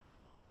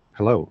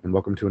Hello, and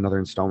welcome to another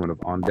installment of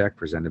On Deck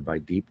presented by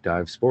Deep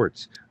Dive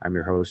Sports. I'm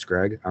your host,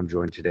 Greg. I'm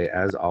joined today,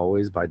 as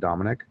always, by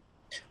Dominic.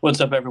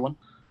 What's up, everyone?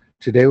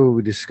 Today, we'll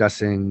be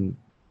discussing,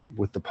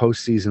 with the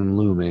postseason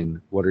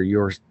looming, what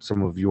are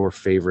some of your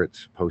favorite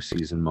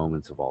postseason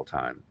moments of all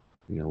time?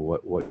 You know,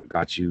 what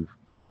got you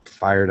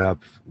fired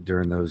up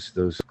during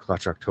those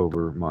clutch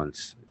October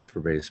months for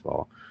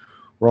baseball.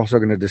 We're also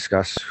going to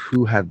discuss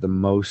who had the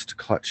most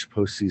clutch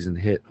postseason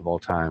hit of all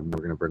time. We're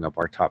going to bring up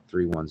our top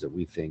three ones that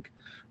we think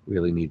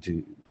really need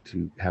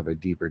to have a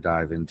deeper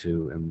dive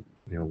into, and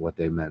what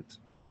they meant.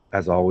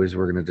 As always,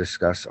 we're going to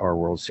discuss our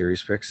World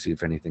Series picks, see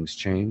if anything's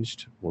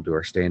changed. We'll do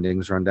our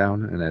standings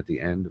rundown, and at the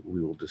end,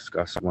 we will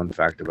discuss one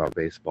fact about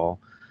baseball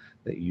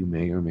that you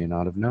may or may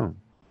not have known.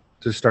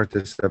 To start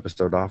this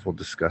episode off, we'll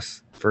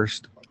discuss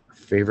first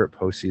favorite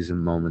postseason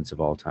moments of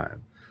all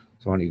time.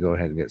 So why don't you go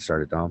ahead and get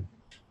started, Dom?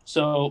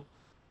 So,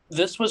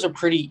 this was a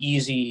pretty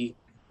easy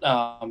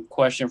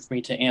question for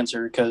me to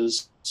answer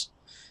because,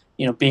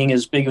 being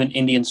as big of an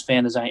Indians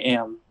fan as I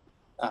am,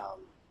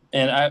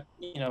 and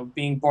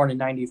being born in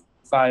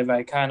 '95,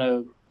 I kind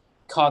of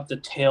caught the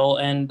tail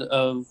end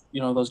of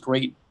those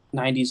great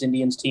 '90s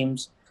Indians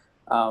teams.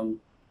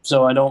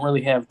 So I don't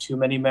really have too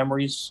many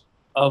memories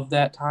of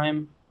that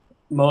time.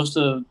 Most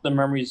of the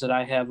memories that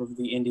I have of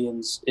the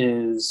Indians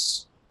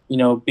is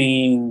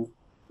being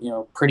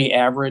pretty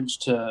average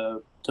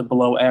to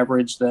below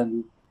average,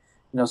 then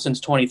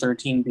since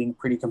 2013 being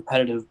pretty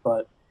competitive.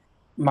 But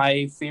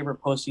my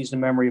favorite postseason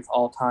memory of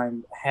all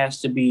time has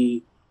to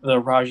be the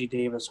Rajai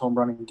Davis home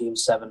run in Game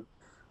 7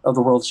 of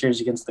the World Series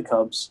against the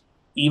Cubs.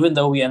 Even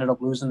though we ended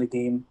up losing the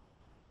game,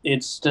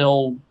 it's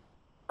still,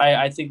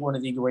 I think, one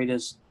of the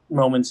greatest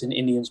moments in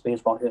Indians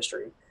baseball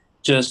history.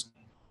 Just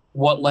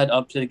what led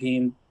up to the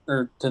game,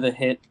 or to the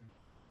hit,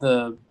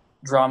 the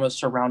drama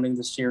surrounding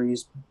the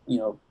series,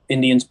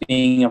 Indians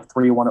being up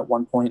 3-1 at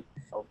one point,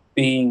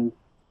 being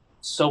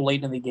so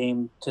late in the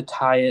game to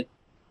tie it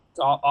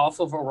off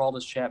of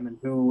Aroldis Chapman,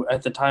 who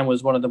at the time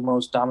was one of the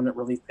most dominant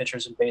relief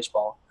pitchers in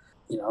baseball.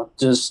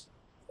 Just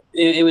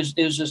it was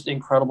just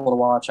incredible to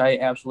watch. I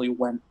absolutely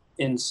went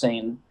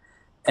insane,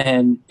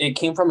 and it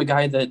came from a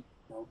guy that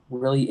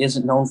really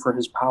isn't known for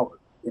his power.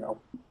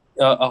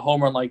 A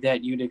home run like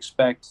that, you'd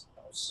expect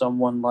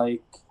someone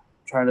like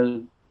trying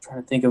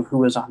to think of who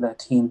was on that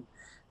team,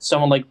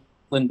 someone like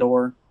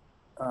Lindor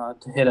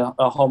to hit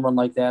a home run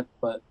like that,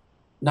 but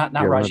not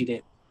Yeah, Rajai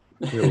Davis.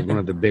 one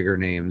of the bigger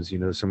names.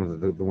 Some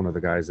of the one of the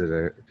guys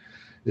that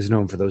is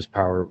known for those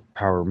power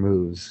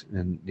moves.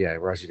 And yeah,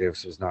 Rajai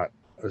Davis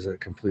was a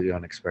completely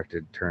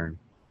unexpected turn.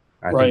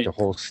 I think the Right.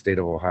 whole state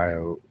of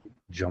Ohio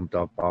jumped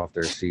up off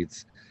their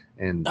seats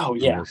and Oh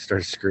yeah,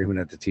 started screaming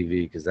at the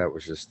TV because that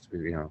was just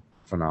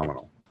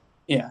phenomenal.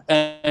 yeah.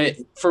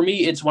 For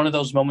me, it's one of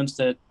those moments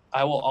that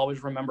I will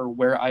always remember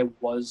where I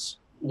was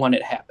when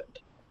it happened.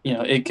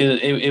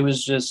 It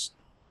was just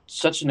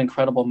such an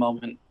incredible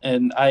moment,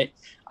 and I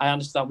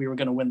honestly thought we were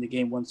going to win the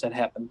game once that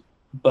happened,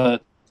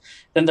 but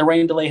then the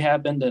rain delay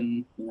happened,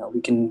 and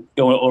we can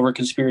go over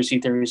conspiracy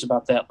theories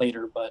about that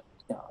later. But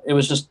it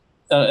was just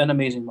an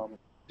amazing moment.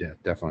 Yeah,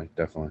 definitely.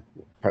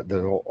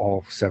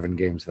 All seven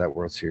games of that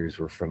World Series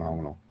were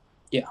phenomenal.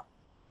 Yeah.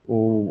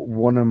 Well,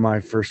 one of my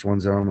first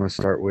ones that I'm going to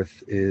start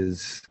with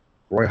is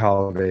Roy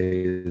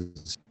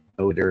Halladay's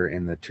no-hitter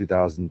in the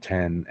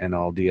 2010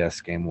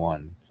 NLDS Game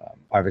 1.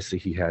 Obviously,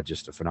 he had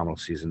just a phenomenal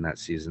season that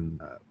season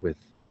with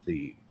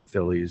the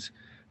Phillies,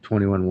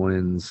 21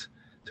 wins,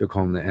 took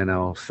home the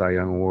NL Cy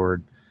Young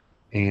Award,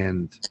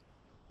 and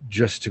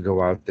just to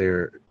go out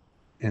there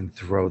and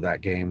throw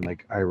that game,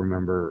 like I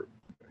remember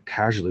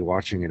casually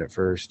watching it at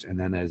first, and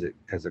then as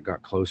it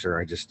got closer,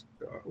 I just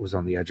was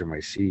on the edge of my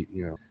seat.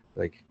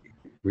 Like,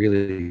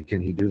 really,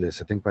 can he do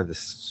this? I think by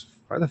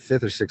the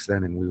fifth or sixth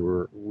inning,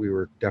 we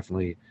were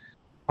definitely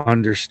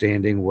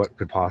understanding what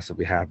could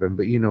possibly happen.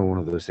 But one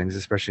of those things,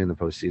 especially in the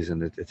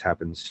postseason, it's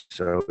happened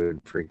so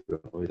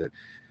infrequently that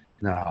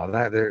no,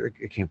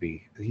 it can't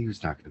be. He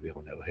was not going to be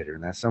able to no hitter,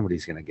 and that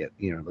somebody's going to get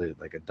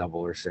like a double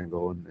or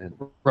single and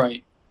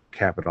Right.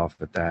 cap it off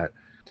at that.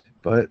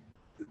 But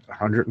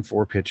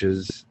 104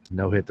 pitches,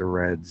 no hit the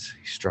Reds.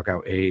 He struck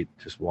out 8,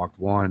 just walked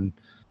 1.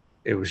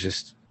 It was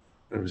just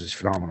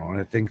phenomenal. And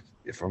I think,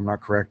 if I'm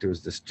not correct, it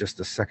was just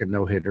the second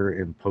no hitter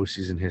in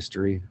postseason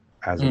history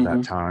as of that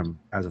Hmm.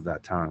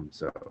 time.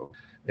 So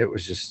it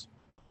was just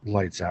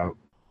lights out,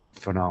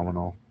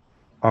 phenomenal.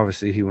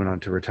 Obviously, he went on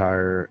to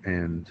retire,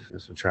 and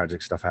some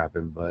tragic stuff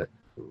happened. But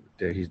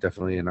he's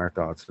definitely in our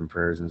thoughts and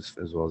prayers,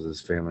 as well as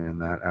his family in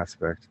that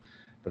aspect.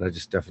 But I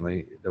just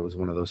definitely, that was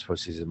one of those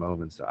postseason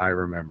moments that I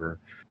remember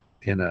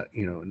in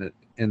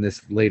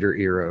this later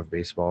era of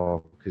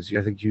baseball, because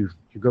I think you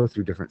go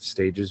through different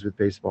stages with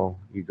baseball.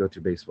 You go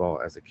through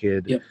baseball as a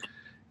kid, Yep.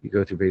 you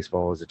go through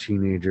baseball as a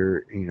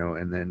teenager,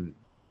 and then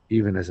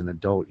even as an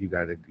adult, you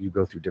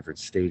go through different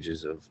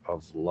stages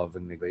of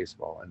loving the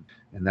baseball,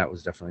 and that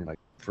was definitely, like,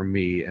 for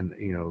me, and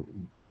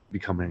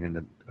becoming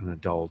an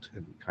adult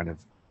and kind of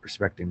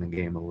respecting the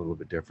game a little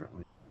bit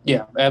differently.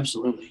 Yeah.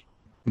 Absolutely.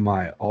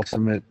 My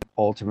ultimate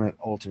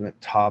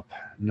top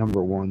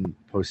number one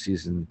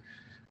postseason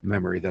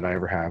memory that I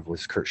ever have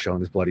was Curt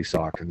Schilling's bloody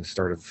sock in the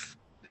start of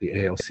the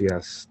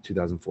ALCS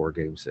 2004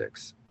 Game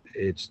 6.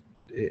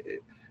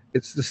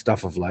 It's the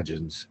stuff of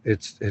legends.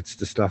 It's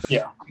the stuff,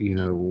 Yeah.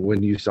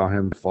 When you saw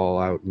him fall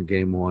out in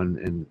Game 1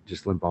 and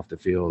just limp off the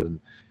field, and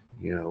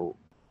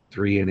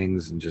 3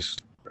 innings and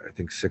just, I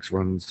think, 6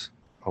 runs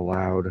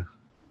allowed,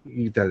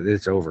 that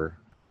it's over.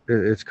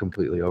 It's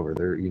completely over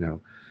there,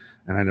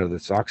 and I know the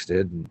Sox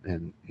did,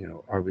 and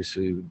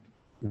obviously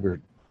we're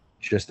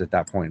just at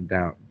that point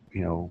down,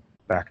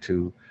 back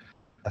to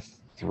a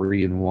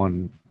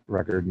 3-1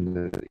 record,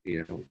 and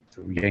the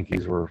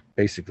Yankees were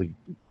basically,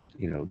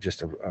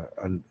 just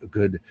a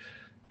good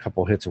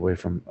couple hits away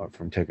from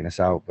taking us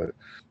out. But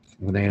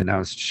when they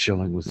announced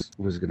Schilling was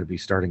going to be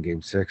starting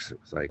Game 6, it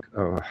was like,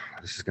 oh,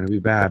 this is going to be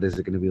bad. Is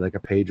it going to be like a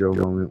Pedro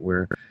moment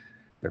where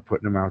they're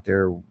putting him out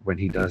there when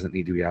he doesn't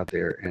need to be out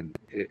there, and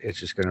it's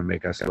just going to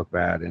make us look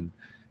bad? And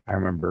I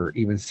remember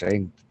even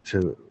saying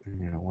to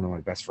one of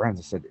my best friends,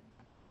 I said,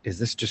 is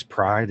this just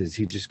pride? Is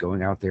he just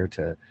going out there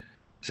to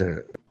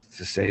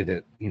say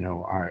that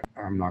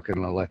I'm not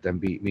going to let them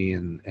beat me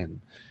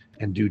and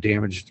do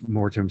damage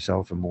more to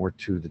himself and more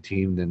to the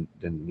team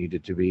than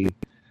needed to be?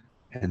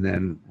 And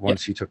then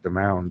once he took the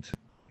mound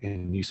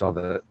and you saw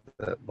the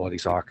bloody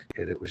sock,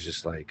 it was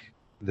just like,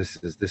 this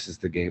is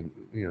the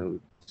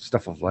game,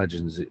 stuff of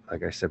legends.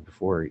 Like I said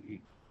before,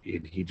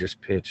 he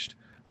just pitched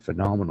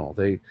phenomenal.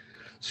 They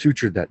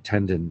sutured that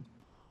tendon,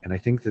 and I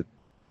think that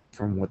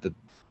from what the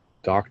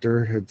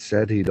doctor had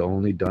said, he'd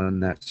only done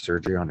that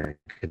surgery on a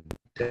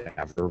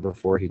cadaver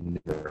before. He'd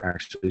never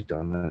actually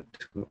done that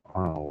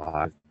on a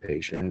live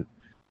patient.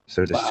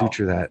 So to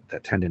suture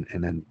that tendon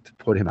and then to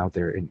put him out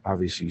there, and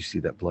obviously you see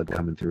that blood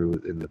coming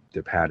through in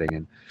the padding,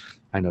 and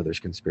I know there's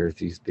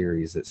conspiracy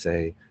theories that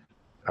say,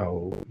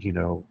 oh,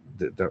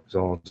 that was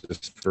all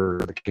just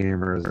for the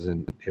cameras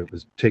and it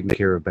was taken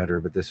care of better,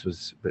 but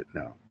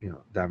no,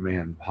 that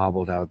man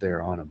hobbled out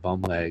there on a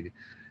bum leg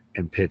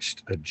and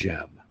pitched a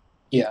gem.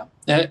 Yeah,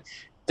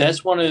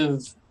 that's one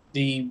of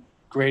the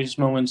greatest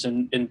moments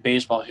in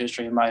baseball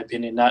history, in my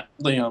opinion. Not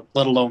let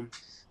alone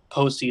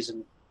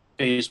postseason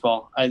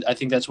baseball. I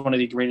think that's one of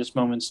the greatest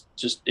moments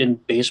just in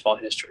baseball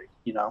history.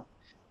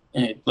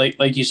 And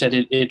like you said,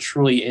 it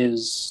truly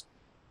is,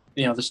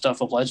 the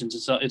stuff of legends.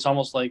 It's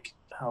almost like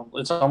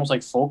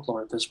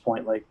folklore at this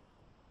point. Like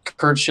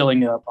Curt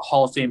Schilling, a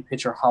Hall of Fame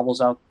pitcher,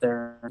 hobbles out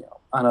there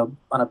on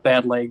a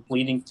bad leg,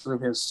 bleeding through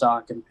his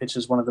sock, and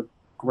pitches one of the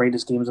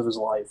greatest games of his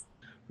life.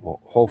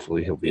 Well,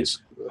 hopefully he'll be a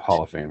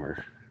Hall of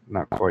Famer.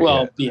 Not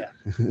quite yet.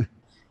 Yeah.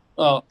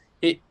 Well,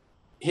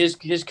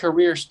 his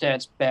career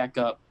stats back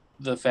up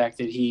the fact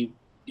that he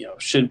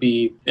should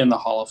be in the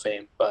Hall of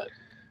Fame, but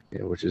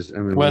which is,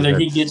 whether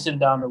he gets it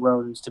down the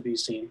road is to be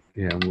seen.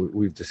 Yeah,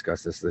 we've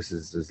discussed this. This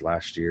is his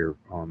last year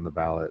on the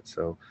ballot,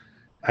 so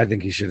I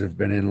think he should have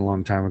been in a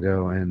long time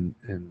ago. And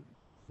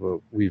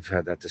well, we've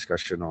had that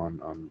discussion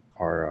on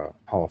our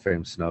Hall of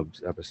Fame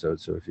snubs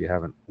episode. So if you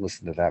haven't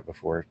listened to that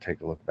before,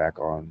 take a look back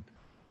on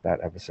that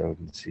episode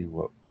and see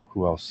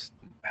who else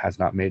has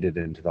not made it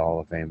into the Hall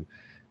of Fame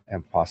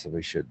and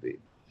possibly should be.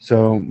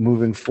 So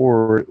moving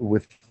forward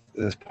with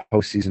this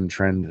postseason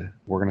trend,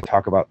 we're going to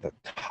talk about the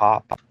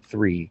top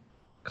 3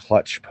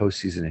 clutch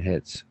postseason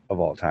hits of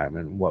all time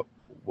and what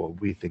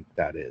we think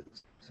that is.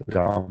 So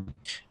Dom.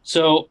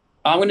 So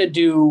I'm going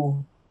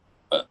to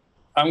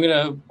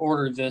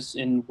order this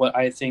in what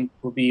I think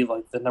will be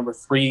like the number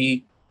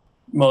 3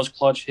 most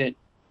clutch hit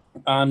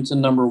on to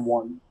number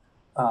 1.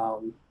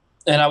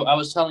 And I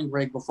was telling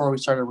Greg before we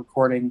started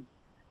recording,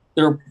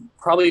 there are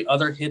probably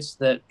other hits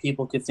that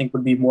people could think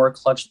would be more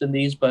clutch than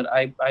these, but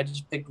I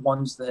just picked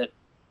ones that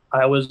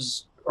I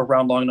was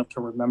around long enough to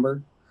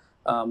remember.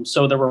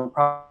 So there were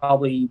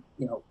probably,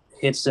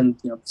 hits in,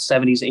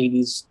 70s,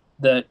 80s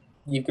that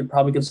you could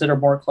probably consider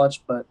more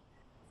clutch, but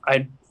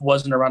I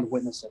wasn't around to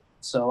witness it.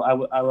 So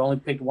I only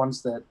picked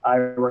ones that I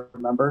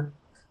remember.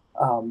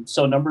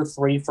 So number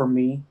 3 for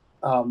me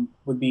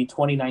would be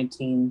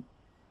 2019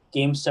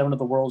 Game 7 of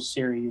the World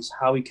Series.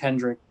 Howie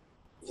Kendrick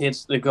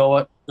hits the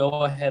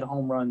go-ahead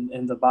home run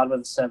in the bottom of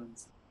the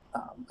 7th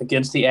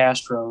against the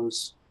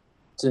Astros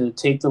to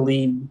take the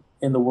lead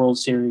in the World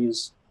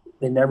Series.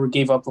 They never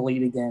gave up the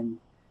lead again.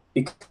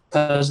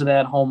 Because of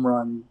that home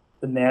run,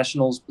 the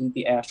Nationals beat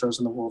the Astros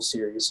in the World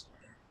Series.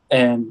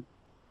 And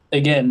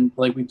again,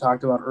 like we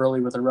talked about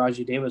earlier with the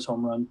Raji Davis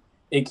home run,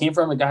 it came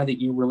from a guy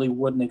that you really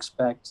wouldn't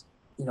expect,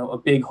 a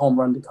big home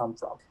run to come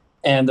from.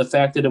 And the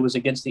fact that it was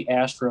against the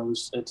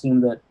Astros, a team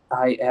that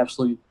I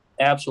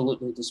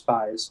absolutely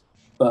despise.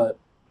 But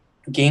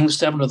Game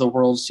 7 of the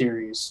World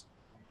Series,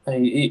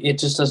 it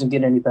just doesn't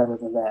get any better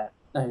than that.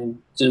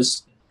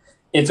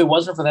 If it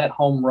wasn't for that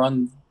home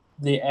run,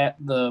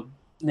 the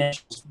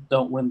Nationals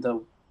don't win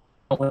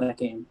that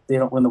game. They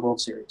don't win the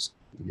World Series.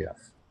 Yeah.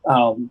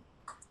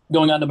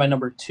 Going on to my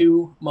number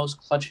 2 most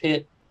clutch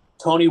hit,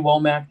 Tony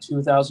Womack,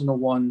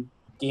 2001,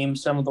 Game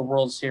 7 of the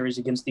World Series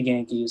against the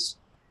Yankees.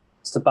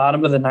 It's the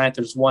bottom of the 9th.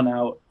 There's 1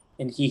 out,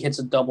 and he hits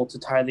a double to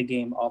tie the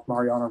game off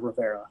Mariano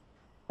Rivera.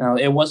 Now,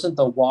 it wasn't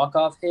the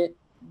walk-off hit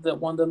that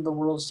won them the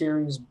World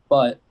Series,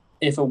 but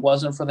if it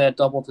wasn't for that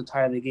double to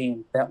tie the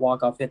game, that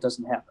walk-off hit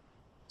doesn't happen.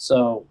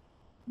 So,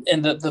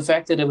 and the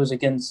fact that it was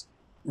against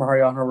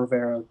Mariano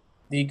Rivera,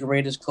 the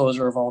greatest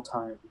closer of all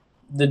time,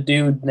 the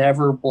dude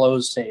never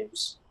blows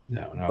saves,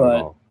 No, not at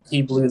but all.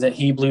 he blew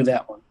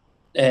that one,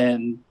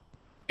 and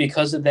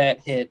because of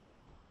that hit,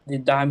 the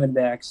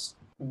Diamondbacks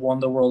won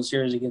the World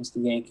Series against the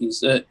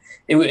Yankees.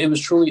 It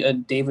was truly a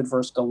David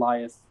versus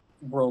Goliath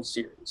World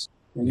Series.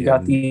 And you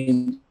got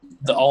the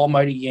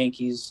almighty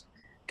Yankees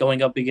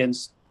going up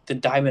against the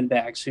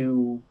Diamondbacks,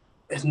 who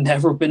have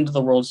never been to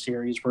the World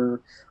Series,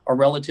 were a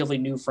relatively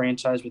new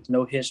franchise with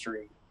no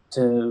history,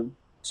 to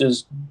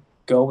just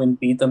go and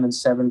beat them in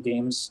 7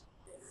 games.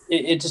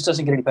 It just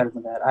doesn't get any better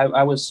than that.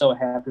 I was so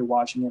happy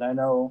watching it. I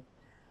know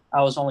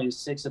I was only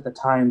 6 at the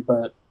time,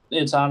 but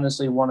it's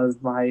honestly one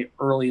of my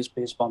earliest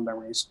baseball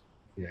memories.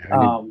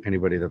 Yeah,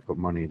 anybody that put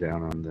money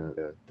down on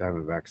the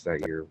Diamondbacks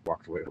that year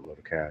walked away with a load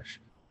of cash.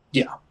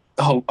 Yeah.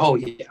 Oh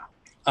yeah.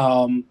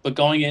 But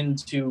going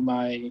into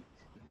my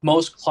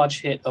most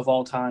clutch hit of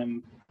all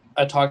time,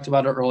 I talked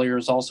about it earlier,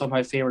 is also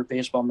my favorite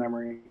baseball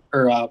memory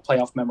or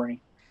playoff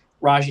memory.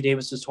 Rajai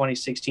Davis's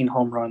 2016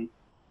 home run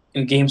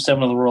in Game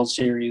 7 of the World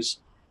Series.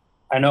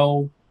 I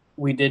know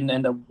we didn't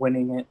end up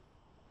winning it,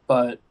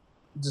 but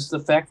just the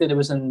fact that it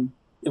was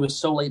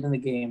so late in the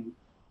game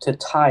to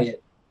tie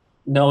it,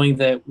 knowing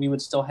that we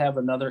would still have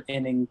another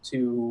inning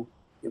to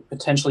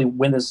potentially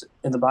win this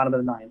in the bottom of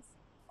the ninth,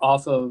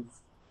 off of,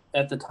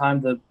 at the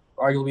time, the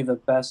arguably the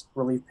best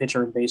relief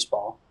pitcher in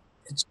baseball.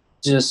 It's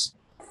just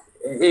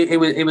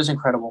it was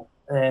incredible,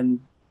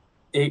 and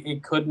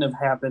it couldn't have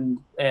happened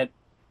at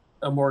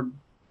a more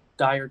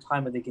dire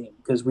time of the game,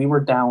 because we were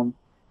down.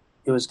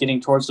 It was getting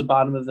towards the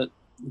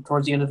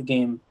end of the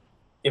game.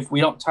 If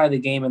we don't tie the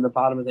game in the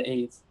bottom of the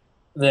 8th,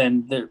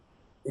 then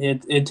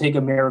it'd take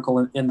a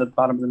miracle in the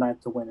bottom of the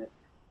ninth to win it.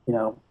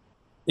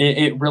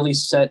 It really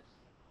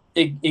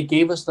it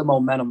gave us the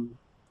momentum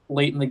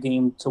late in the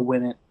game to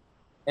win it.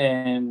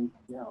 And,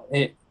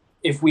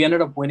 if we ended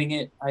up winning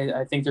it,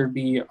 I think there'd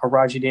be a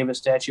Rajai Davis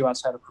statue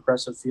outside of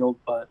Progressive Field.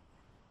 But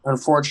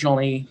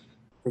unfortunately,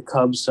 the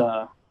Cubs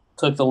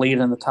took the lead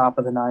in the top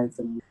of the ninth,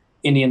 and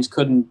Indians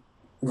couldn't,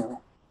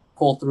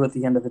 pull through at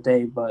the end of the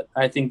day. But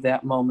I think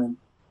that moment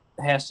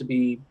has to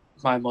be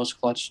my most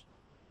clutch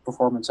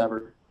performance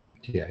ever.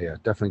 Yeah,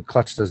 definitely.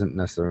 Clutch doesn't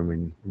necessarily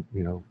mean,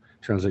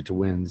 translate to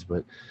wins,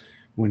 but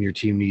when your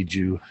team needs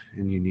you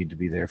and you need to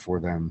be there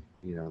for them,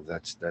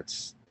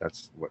 that's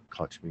what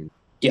clutch means.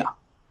 Yeah.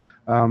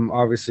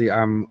 Obviously,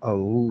 I'm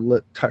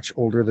a touch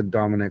older than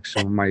Dominic,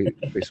 so my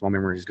baseball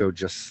memories go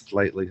just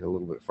slightly a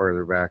little bit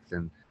farther back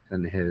than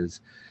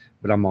his.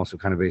 But I'm also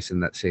kind of basing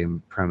that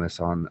same premise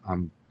on,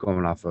 I'm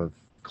going off of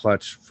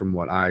clutch from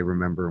what I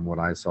remember and what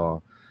I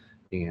saw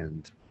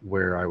and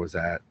where I was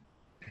at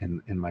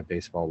in my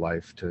baseball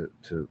life to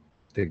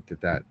think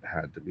that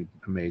had to be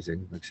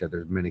amazing. Like I said,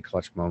 there's many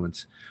clutch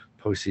moments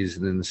postseason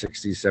in the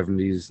 60s,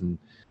 70s. And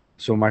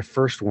so my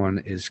first one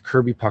is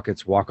Kirby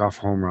Puckett's walk-off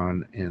home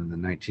run in the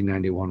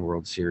 1991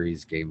 World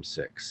Series Game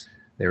 6.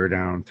 They were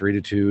down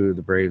 3-2,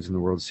 the Braves in the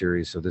World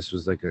Series. So this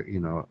was like a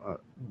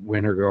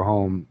win or go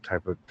home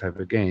type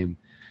of game.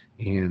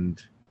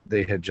 And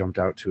they had jumped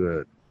out to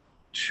a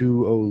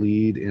 2-0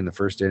 lead in the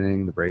first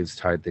inning. The Braves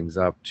tied things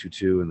up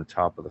 2-2 in the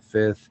top of the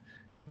 5th.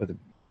 But the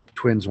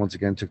Twins once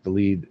again took the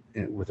lead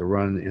with a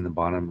run in the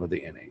bottom of the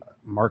inning.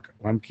 Mark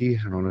Lemke,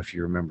 I don't know if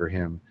you remember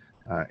him.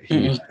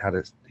 He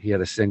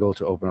had a single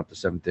to open up the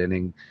 7th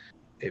inning.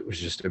 It was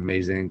just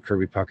amazing.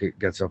 Kirby Puckett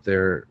gets up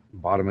there,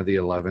 bottom of the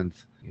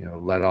 11th,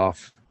 let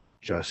off,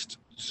 just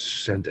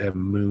sent a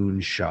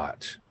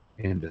moonshot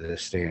into the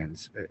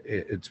stands.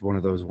 It's one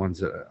of those ones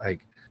that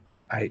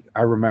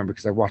I remember,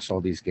 because I watched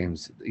all these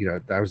games.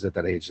 I was at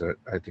that age that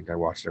I think I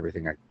watched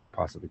everything I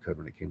possibly could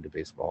when it came to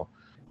baseball,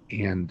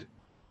 and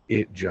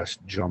it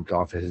just jumped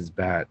off of his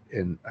bat.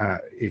 And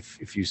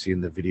if you've seen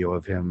the video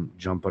of him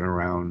jumping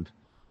around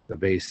the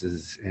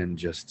bases and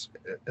just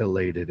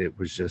elated, it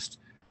was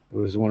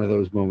one of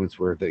those moments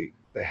where they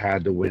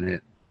had to win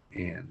it,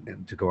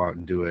 and to go out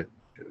and do it,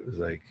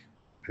 it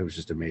was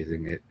just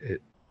amazing.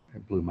 It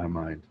blew my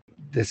mind.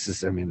 This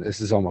is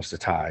almost a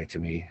tie to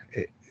me.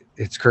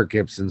 It's Kirk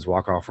Gibson's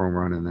walk-off home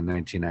run in the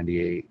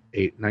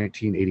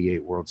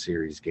 1988 World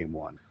Series Game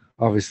 1.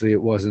 Obviously,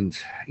 it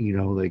wasn't,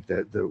 like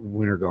the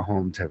winner go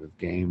home type of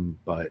game,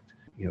 but,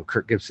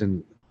 Kirk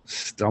Gibson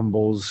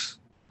stumbles,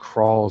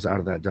 crawls out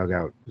of that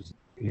dugout.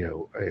 He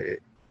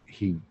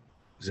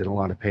was in a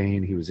lot of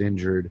pain. He was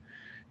injured.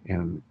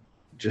 And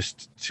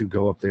just to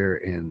go up there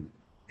and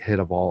hit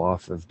a ball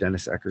off of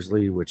Dennis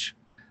Eckersley, which,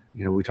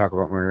 we talk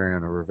about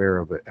Mariano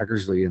Rivera, but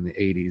Eckersley in the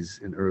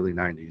 80s and early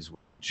 90s,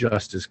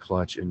 just as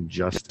clutch and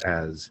just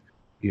as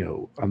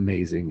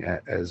amazing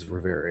as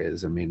Rivera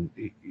is.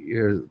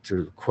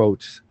 To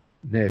quote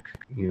Nick,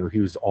 he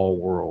was all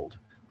world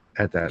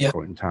at that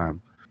point in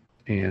time.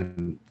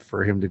 And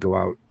for him to go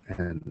out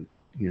and,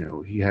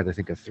 he had, I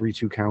think, a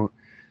 3-2 count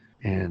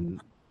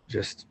and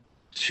just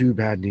 2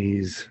 bad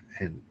knees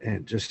and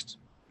just,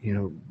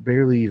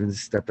 barely even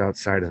stepped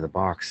outside of the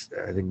box.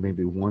 I think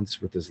maybe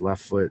once with his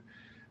left foot,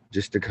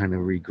 just to kind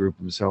of regroup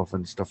himself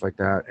and stuff like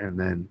that, and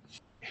then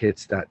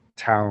hits that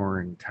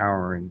towering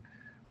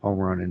home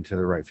run into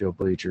the right field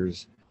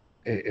bleachers.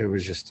 It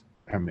was just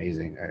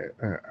amazing.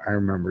 I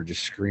remember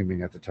just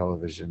screaming at the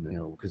television,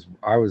 because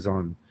I was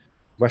on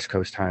West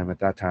Coast time at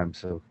that time,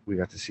 so we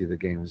got to see the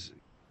games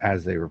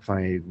as they were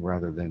playing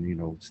rather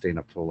than staying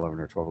up till 11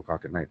 or 12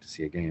 o'clock at night to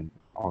see a game.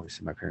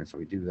 Obviously, my parents let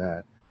me do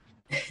that.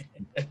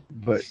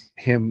 But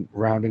him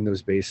rounding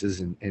those bases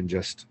and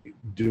just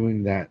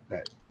doing that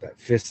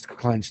fist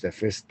clench, that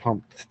fist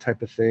pump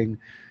type of thing,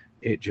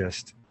 it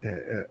just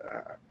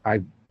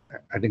I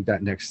think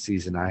that next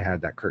season I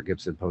had that Kirk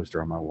Gibson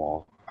poster on my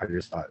wall. I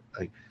just thought,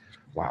 like,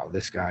 wow,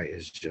 this guy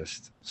is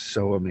just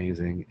so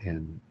amazing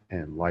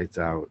and lights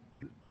out.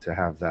 To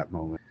have that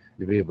moment,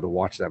 to be able to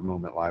watch that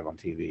moment live on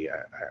TV,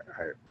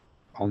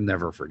 I'll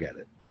never forget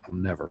it. I'll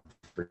never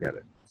forget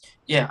it.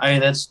 Yeah,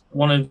 that's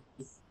one of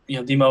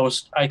the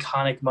most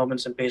iconic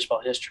moments in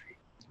baseball history.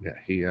 Yeah,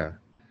 he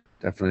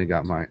definitely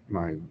got my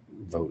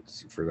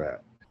votes for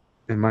that.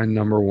 And my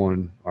number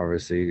one,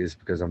 obviously, is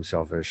because I'm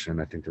selfish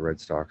and I think the Red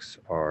Sox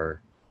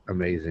are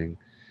amazing,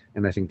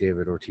 and I think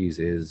David Ortiz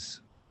is,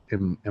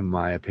 in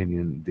my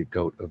opinion, the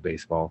GOAT of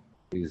baseball.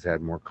 He's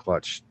had more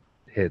clutch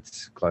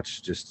hits,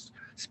 clutch just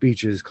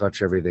speeches,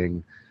 clutch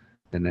everything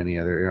than any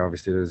other.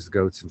 Obviously, there's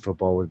GOATs in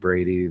football with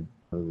Brady,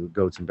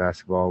 GOATs in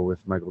basketball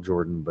with Michael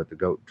Jordan, but the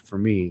GOAT for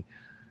me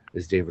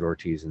is David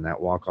Ortiz, and that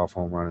walk-off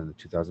home run in the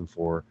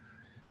 2004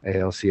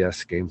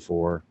 ALCS Game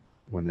 4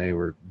 when they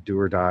were do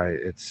or die.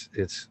 It's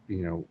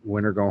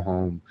win or go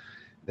home.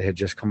 They had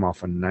just come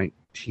off a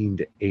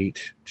 19-8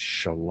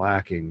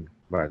 shellacking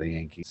by the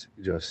Yankees.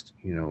 Just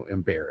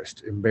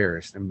embarrassed.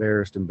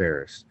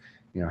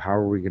 How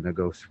are we going to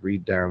go 3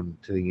 down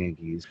to the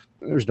Yankees?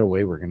 There's no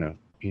way we're going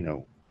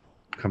to,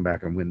 come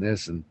back and win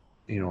this, and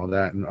all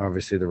that. And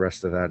obviously the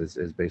rest of that is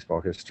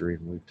baseball history,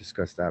 and we've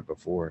discussed that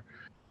before.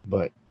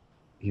 But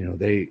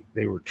they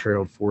were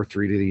trailed 4-3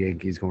 to the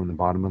Yankees going the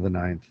bottom of the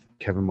 9th.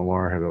 Kevin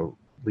Millar had a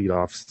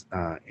leadoff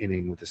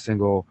inning with a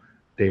single.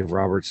 Dave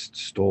Roberts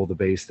stole the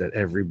base that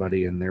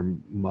everybody and their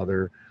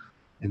mother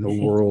in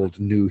the world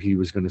knew he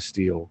was going to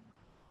steal.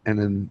 And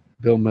then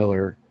Bill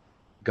Miller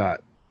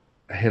got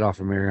a hit off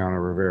of Mariano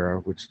Rivera,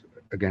 which,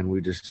 again,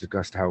 we just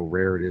discussed how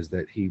rare it is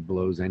that he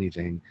blows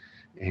anything,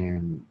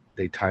 and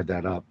they tied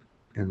that up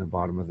in the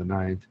bottom of the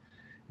 9th.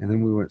 And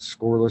then we went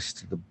scoreless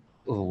to the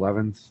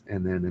 11th,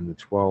 and then in the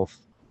 12th,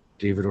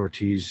 David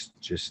Ortiz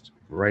just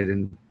right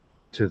into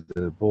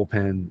the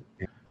bullpen.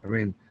 I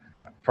mean,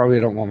 probably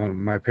don't want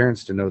my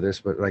parents to know this,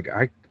 but like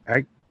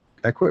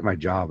I quit my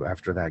job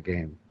after that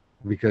game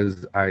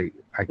because I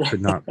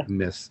could not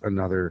miss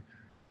another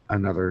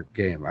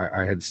game.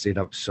 I had stayed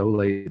up so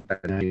late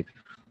that night,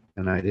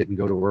 and I didn't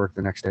go to work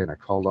the next day, and I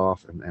called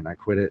off and I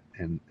quit it,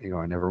 and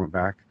I never went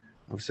back.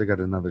 Obviously, I got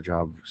another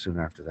job soon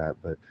after that,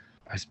 but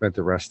I spent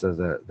the rest of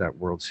that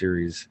World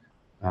Series,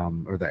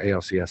 or the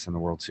ALCS and the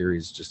World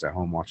Series, just at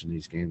home watching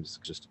these games.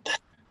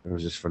 It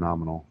was just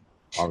phenomenal.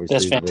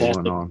 Obviously,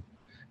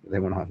 they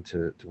went on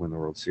to win the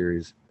World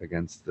Series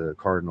against the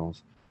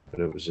Cardinals, but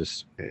it was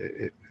just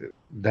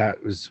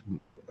that was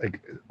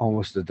like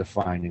almost a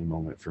defining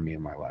moment for me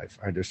in my life.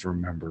 I just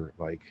remember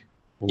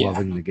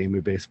loving the game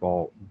of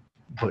baseball,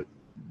 but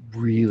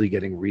really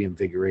getting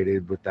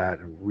reinvigorated with that,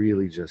 and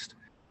really just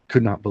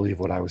could not believe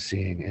what I was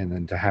seeing. And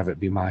then to have it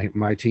be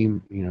my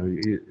team,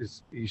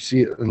 you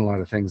see it in a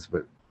lot of things,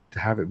 but to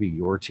have it be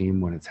your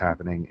team when it's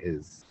happening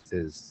is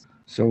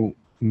so.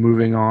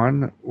 Moving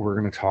on, we're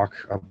going to talk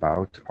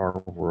about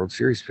our World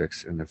Series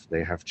picks and if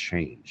they have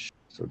changed.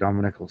 So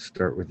Dominic, we'll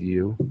start with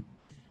you.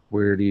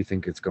 Where do you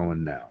think it's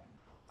going now?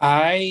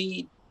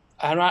 I'm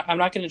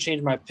not going to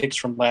change my picks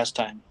from last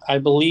time. I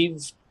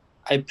believe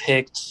I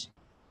picked,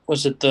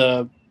 was it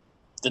the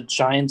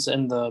Giants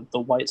and the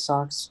White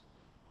Sox?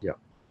 Yeah.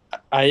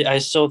 I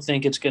still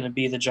think it's going to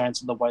be the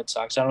Giants and the White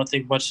Sox. I don't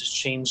think much has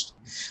changed.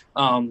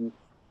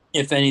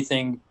 If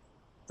anything,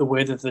 the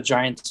way that the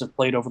Giants have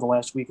played over the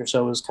last week or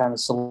so is kind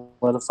of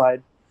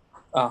solidified.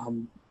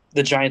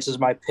 The Giants is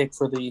my pick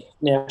for the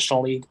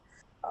National League.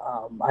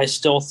 I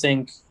still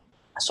think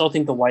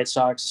the White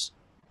Sox,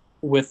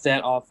 with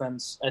that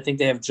offense, I think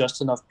they have just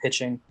enough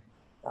pitching.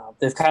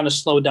 They've kind of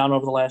slowed down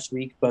over the last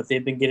week, but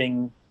they've been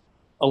getting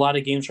a lot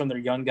of games from their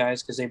young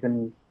guys because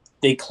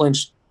they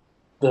clinched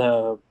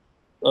the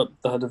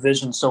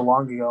division so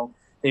long ago.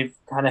 They've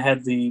kind of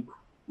had the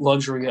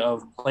luxury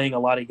of playing a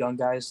lot of young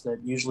guys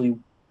that usually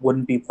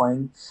wouldn't be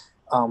playing.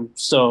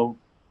 So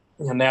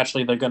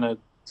naturally they're going to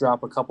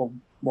drop a couple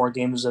more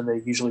games than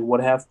they usually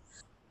would have.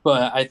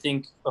 But I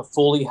think a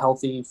fully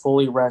healthy,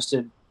 fully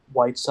rested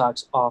White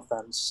Sox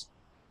offense,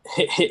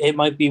 it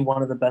might be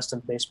one of the best in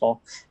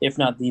baseball, if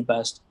not the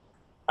best.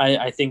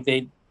 I think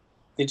they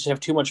just have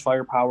too much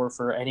firepower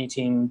for any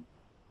team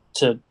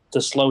to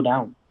slow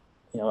down.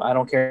 I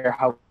don't care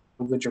how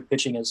good your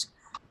pitching is.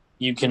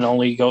 You can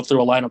only go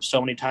through a lineup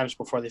so many times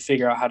before they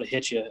figure out how to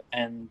hit you,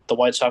 and the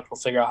White Sox will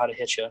figure out how to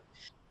hit you.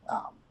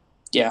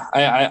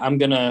 I'm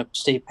going to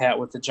stay pat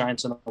with the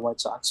Giants and the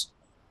White Sox.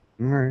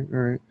 All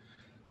right.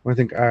 I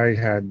think I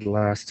had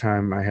last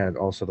time I had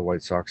also the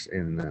White Sox,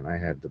 and then I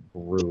had the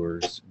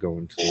Brewers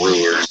going to the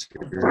World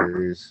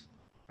Series.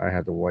 I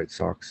had the White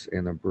Sox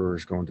and the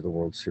Brewers going to the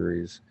World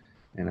Series,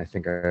 and I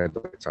think I had the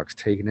White Sox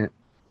taking it.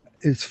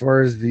 As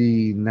far as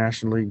the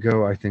National League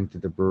go, I think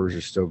that the Brewers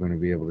are still going to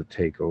be able to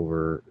take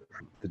over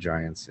the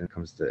Giants when it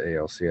comes to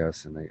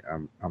ALCS,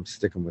 and I'm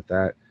sticking with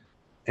that.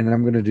 And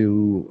I'm going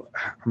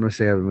to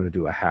say I'm going to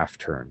do a half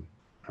turn,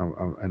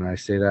 and I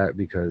say that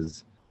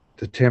because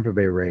the Tampa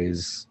Bay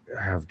Rays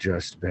have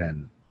just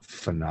been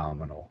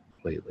phenomenal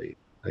lately,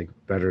 like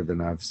better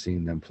than I've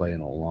seen them play in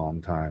a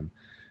long time.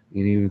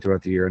 And even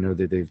throughout the year, I know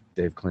that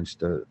they've clinched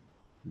the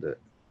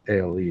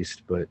AL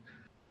East, but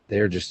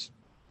they're just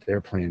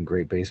they're playing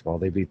great baseball.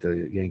 They beat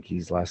the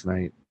Yankees last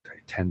night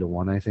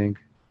 10-1, I think.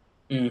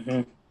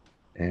 Mm-hmm.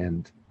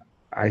 And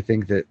I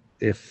think that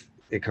if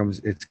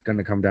it's going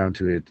to come down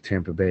to it,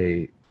 Tampa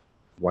Bay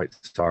White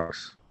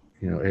Sox,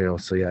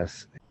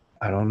 ALCS.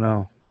 I don't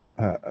know.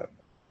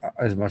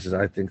 As much as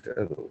I think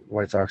the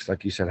White Sox,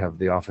 like you said, have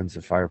the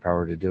offensive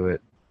firepower to do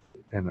it,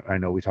 and I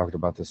know we talked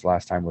about this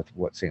last time with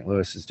what St.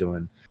 Louis is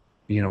doing.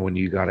 When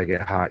you got to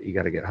get hot, you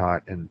got to get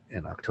hot, and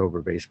in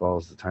October baseball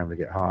is the time to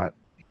get hot.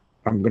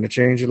 I'm going to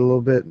change it a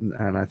little bit,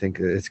 and I think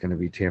it's going to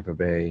be Tampa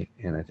Bay,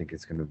 and I think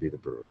it's going to be the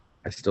Brewers.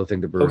 I still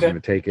think the Brewers are going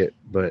to take it,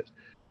 but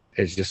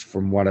it's just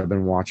from what I've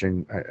been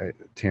watching,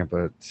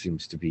 Tampa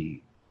seems to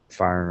be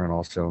firing on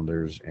all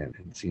cylinders, and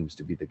it seems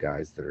to be the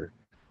guys that are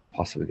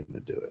possibly going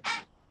to do it.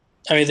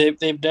 I mean,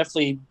 they've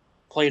definitely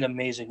played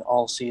amazing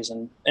all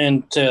season,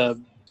 and to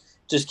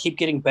just keep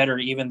getting better,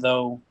 even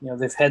though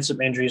they've had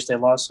some injuries, they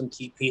lost some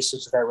key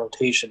pieces to that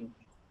rotation.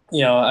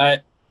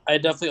 I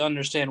definitely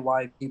understand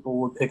why people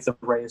would pick the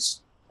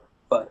Rays,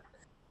 but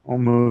well,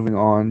 moving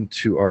on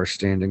to our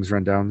standings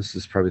rundown. This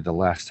is probably the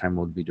last time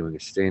we'll be doing a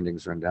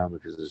standings rundown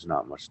because there's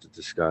not much to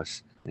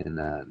discuss. In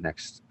the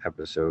next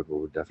episode,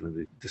 we'll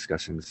definitely be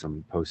discussing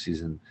some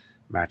postseason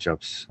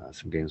matchups,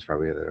 some games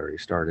probably that already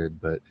started,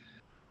 but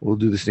we'll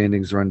do the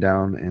standings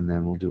rundown and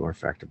then we'll do our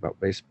fact about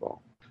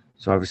baseball.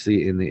 So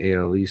obviously in the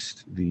AL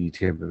East, the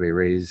Tampa Bay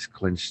Rays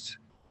clinched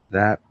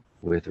that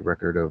with a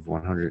record of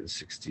 100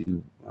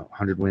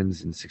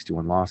 wins and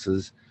 61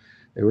 losses.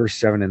 They were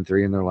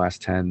 7-3 in their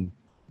last 10.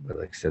 But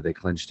like I said, they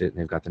clinched it, and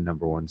they've got the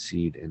number one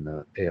seed in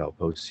the AL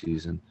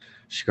postseason.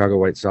 Chicago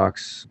White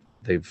Sox,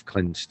 they've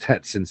clinched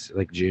that since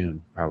like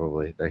June,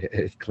 probably.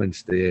 They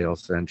clinched the AL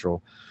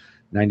Central,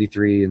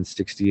 93 and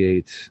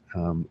 68.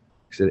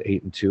 Said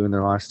 8-2 in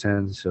their last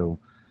 10, so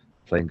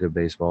playing good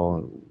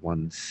baseball.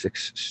 Won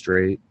 6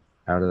 straight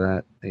out of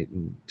that,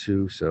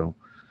 8-2. So,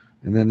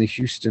 and then the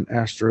Houston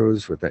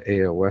Astros with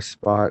the AL West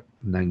spot,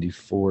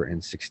 94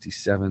 and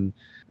 67.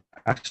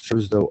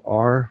 Astros though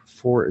are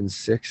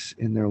 4-6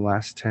 in their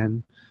last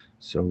 10,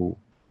 so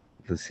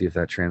let's see if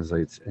that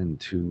translates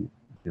into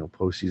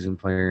postseason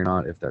play or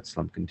not. If that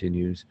slump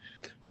continues,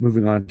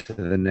 moving on to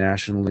the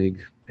National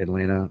League,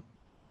 Atlanta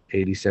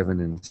 87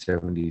 and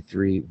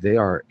 73. They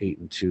are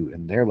 8-2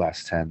 in their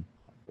last 10.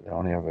 They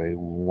only have a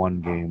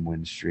 1-game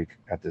win streak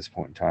at this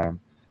point in time,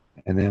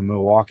 and then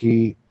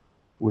Milwaukee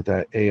with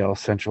that AL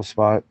Central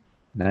spot,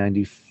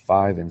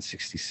 95 and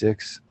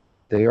 66.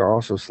 They are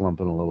also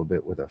slumping a little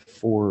bit with a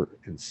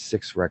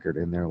 4-6 record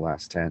in their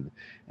last 10,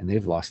 and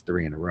they've lost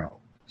 3 in a row.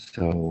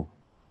 So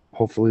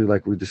hopefully,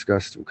 like we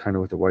discussed kind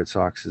of with the White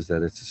Sox, is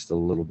that it's just a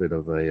little bit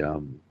of a,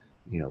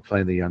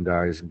 playing the young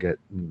guys and get,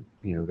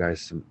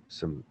 guys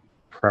some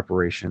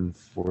preparation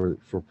for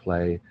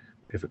play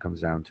if it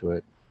comes down to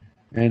it.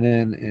 And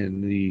then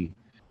in the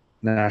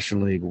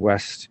National League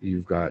West,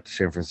 you've got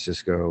San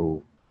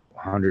Francisco,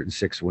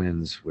 106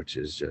 wins, which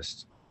is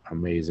just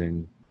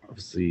amazing.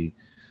 Obviously,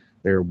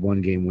 they're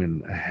 1-game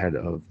win ahead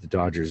of the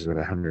Dodgers with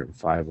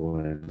 105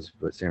 wins,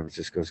 but San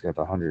Francisco's got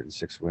the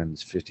 106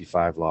 wins,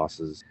 55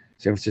 losses.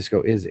 San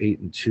Francisco is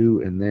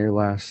 8-2 in their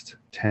last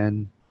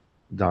 10.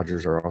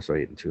 Dodgers are also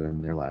 8-2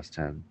 in their last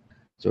 10.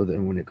 So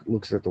then when it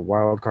looks at the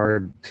wild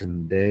card,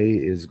 today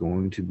is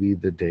going to be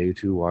the day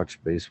to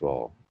watch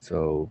baseball.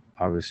 So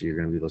obviously you're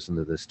going to be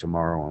listening to this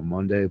tomorrow on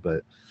Monday,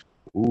 but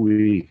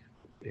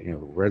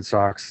Red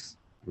Sox,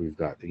 we've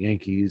got the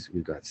Yankees,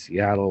 we've got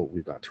Seattle,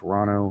 we've got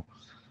Toronto.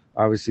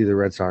 Obviously, the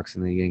Red Sox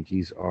and the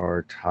Yankees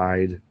are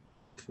tied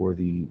for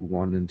the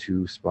 1 and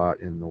 2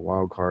 spot in the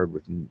wild card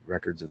with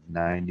records of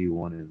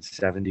 91 and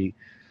 70.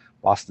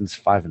 Boston's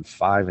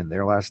 5-5 in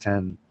their last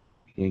 10.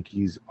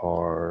 Yankees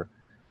are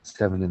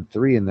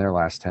 7-3 in their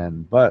last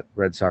 10, but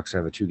Red Sox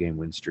have a 2-game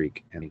win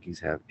streak, and Yankees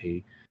have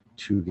a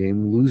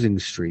 2-game losing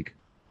streak.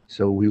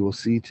 So we will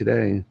see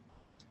today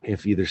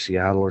if either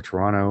Seattle or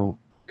Toronto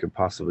could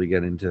possibly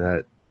get into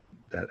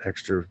that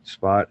extra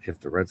spot if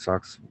the Red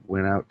Sox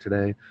win out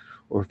today.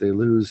 Or if they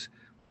lose,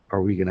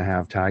 are we going to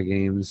have tie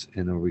games,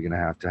 and are we going to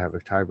have a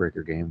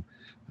tiebreaker game,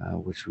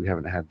 which we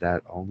haven't had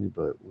that only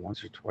but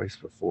once or twice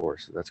before,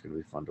 so that's going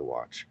to be fun to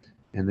watch.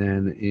 And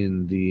then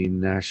in the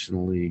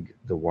National League,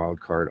 the wild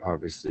card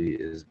obviously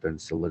has been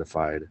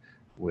solidified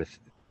with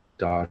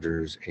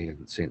Dodgers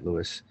and St.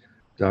 Louis.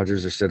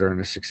 Dodgers are set on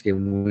a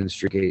 6-game win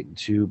streak,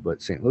 8-2,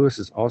 but St. Louis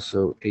is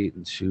also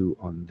 8-2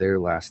 on their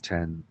last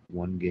 10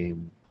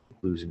 one-game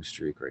losing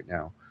streak right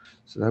now.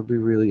 So that'll be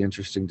really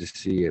interesting to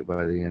see it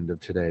by the end of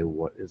today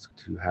what is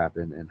to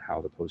happen and how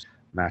the post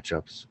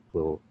matchups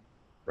will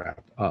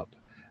wrap up.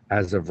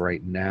 As of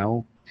right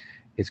now,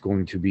 it's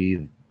going to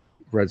be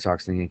Red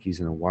Sox and the Yankees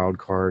in a wild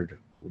card.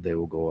 They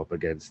will go up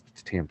against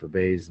Tampa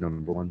Bay's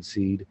number 1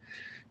 seed.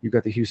 You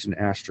got the Houston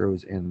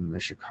Astros and the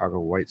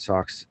Chicago White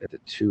Sox at the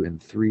 2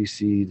 and 3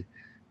 seed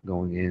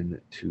going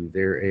into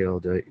their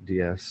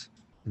ALDS.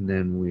 And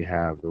then we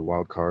have the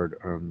wild card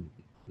on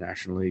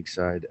National League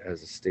side,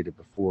 as stated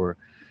before,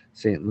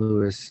 St.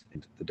 Louis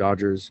and the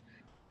Dodgers.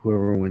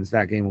 Whoever wins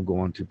that game will go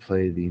on to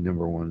play the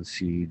number 1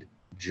 seed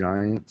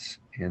Giants.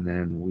 And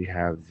then we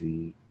have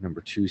the number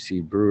 2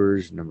 seed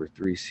Brewers, number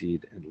 3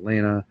 seed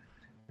Atlanta.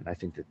 And I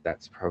think that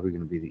that's probably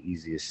going to be the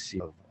easiest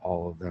seed of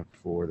all of them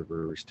for the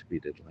Brewers to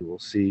beat Atlanta. We'll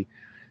see,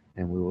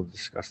 and we will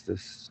discuss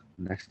this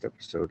next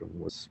episode and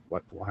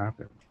what will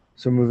happen.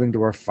 So moving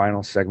to our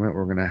final segment,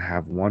 we're going to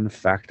have one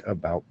fact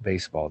about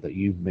baseball that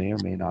you may or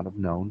may not have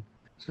known.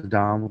 So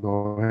Dom, we'll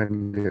go ahead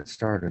and get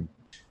started.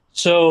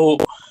 So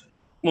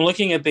when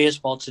looking at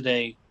baseball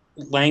today,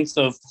 length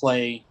of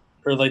play,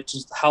 or like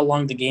just how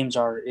long the games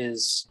are,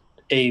 is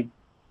a,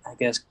 I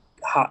guess,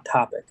 hot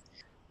topic.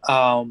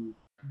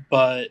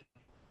 But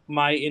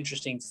my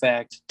interesting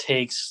fact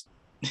takes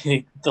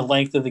the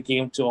length of the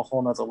game to a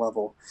whole nother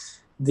level.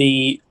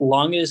 The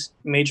longest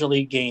major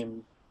league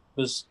game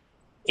was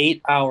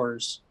 8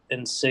 hours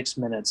and 6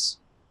 minutes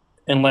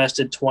and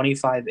lasted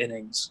 25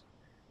 innings.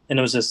 And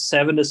it was a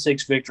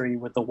 7-6 victory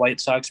with the White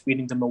Sox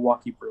beating the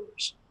Milwaukee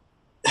Brewers.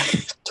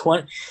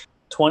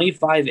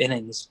 25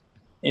 innings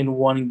in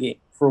one game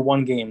for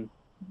one game,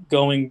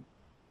 going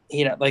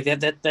 8 hours. Like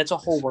that's a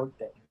whole work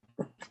day.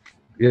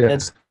 Yeah.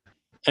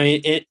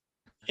 It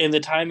in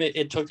the time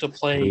it took to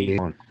play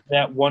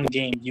that one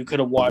game, you could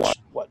have watched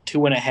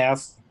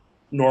 2.5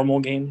 normal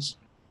games.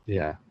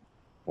 Yeah.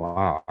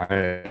 Wow.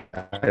 I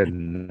had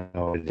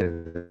no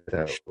idea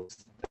that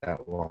was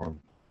that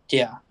long.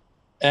 Yeah.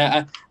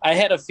 I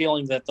had a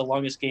feeling that the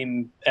longest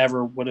game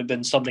ever would have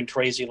been something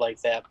crazy like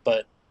that,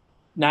 but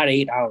not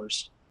 8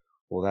 hours.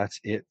 Well, that's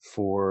it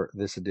for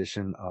this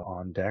edition of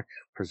On Deck,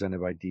 presented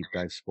by Deep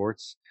Dive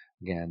Sports.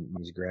 Again, my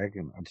name is Greg,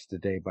 and I'm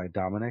today by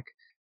Dominic.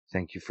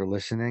 Thank you for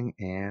listening,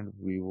 and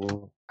we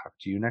will talk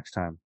to you next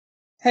time.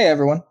 Hey,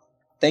 everyone.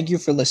 Thank you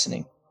for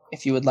listening.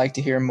 If you would like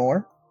to hear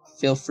more,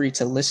 feel free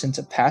to listen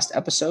to past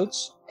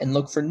episodes and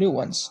look for new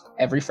ones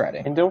every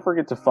Friday. And don't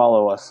forget to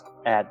follow us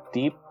at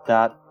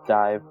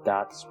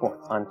deep.dive.sport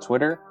on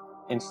Twitter,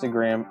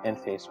 Instagram, and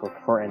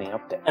Facebook for any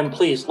updates. And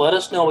please let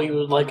us know what you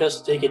would like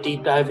us to take a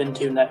deep dive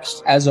into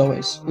next. As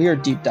always, we are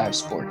Deep Dive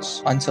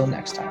Sports. Until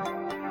next time.